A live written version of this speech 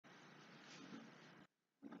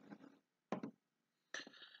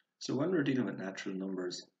So when we're dealing with natural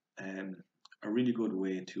numbers, a really good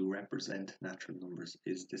way to represent natural numbers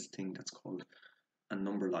is this thing that's called a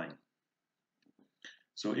number line.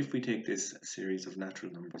 So if we take this series of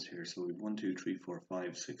natural numbers here, so we have 1, 2, 3, 4,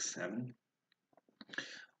 5, 6, 7,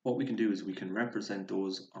 what we can do is we can represent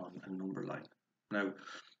those on a number line. Now,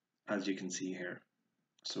 as you can see here,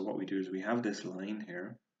 so what we do is we have this line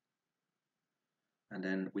here, and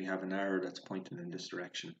then we have an arrow that's pointing in this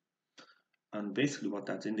direction. And basically what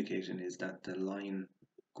that's indicating is that the line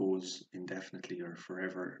goes indefinitely or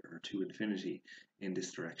forever or to infinity in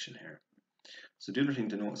this direction here. So the other thing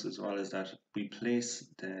to notice as well is that we place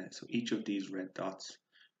so each of these red dots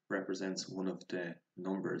represents one of the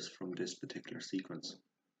numbers from this particular sequence.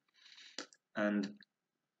 And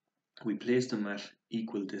we place them at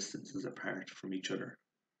equal distances apart from each other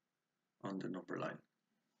on the number line.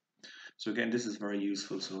 So again, this is very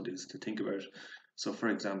useful, so it is to think about. So for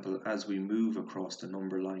example, as we move across the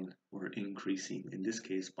number line, we're increasing, in this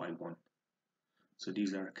case, by 1. So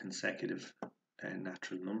these are consecutive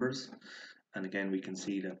natural numbers. And again, we can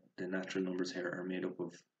see that the natural numbers here are made up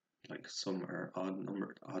of, like, some are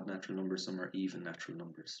odd natural numbers, some are even natural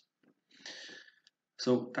numbers.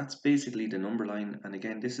 So that's basically the number line. And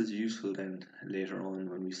again, this is useful then later on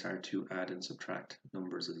when we start to add and subtract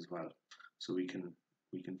numbers as well. So we can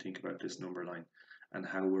think about this number line and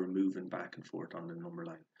how we're moving back and forth on the number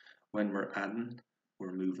line. When we're adding,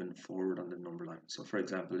 we're moving forward on the number line. So for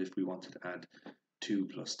example, if we wanted to add 2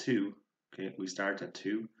 plus 2, okay, we start at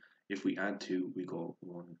 2. If we add 2, we go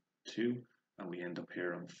 1, 2, and we end up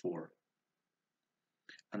here on 4.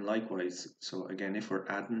 And likewise, so again, if we're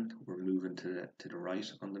adding, we're moving to the right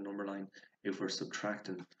on the number line. If we're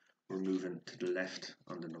subtracting, we're moving to the left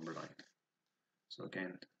on the number line. So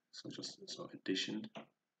again, so addition.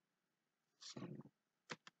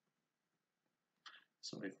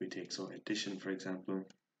 So if we take addition, for example,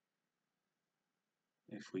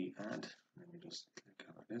 if we add, let me just click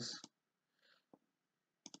out of this.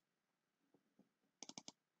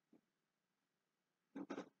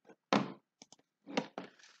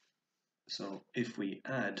 So if we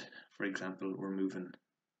add, for example, we're moving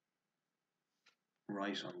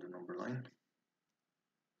right on the number line.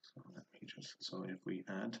 So let me so if we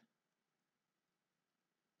add,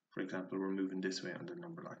 for example, we're moving this way on the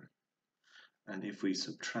number line. And if we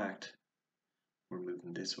subtract, we're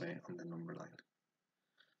moving this way on the number line.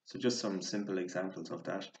 So just some simple examples of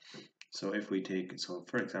that. So if we take, so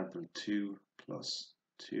for example, 2 plus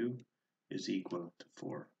 2 is equal to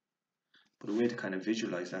 4. But a way to kind of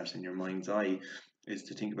visualize that in your mind's eye is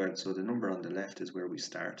to think about, so the number on the left is where we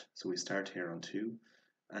start. So we start here on 2,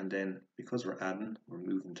 and then because we're adding, we're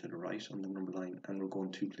moving to the right on the number line, and we're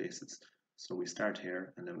going 2 places. So we start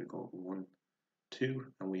here, and then we go 1, 2,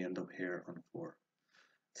 and we end up here on 4.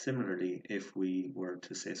 Similarly, if we were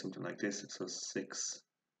to say something like this, so 6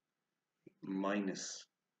 minus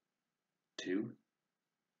 2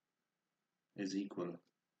 is equal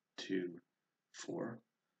to 4.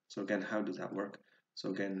 So again, how does that work? So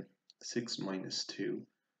again, 6 minus 2,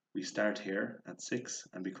 we start here at 6,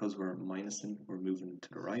 and because we're minusing, we're moving to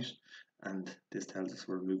the right, and this tells us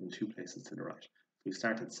we're moving 2 places to the right. So we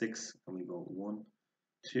start at 6, and we go 1,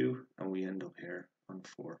 2, and we end up here on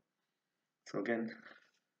 4. So again,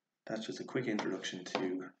 that's just a quick introduction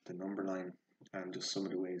to the number line and just some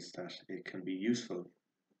of the ways that it can be useful.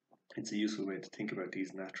 It's a useful way to think about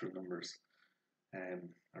these natural numbers,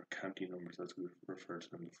 or counting numbers as we've referred to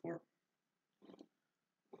them before.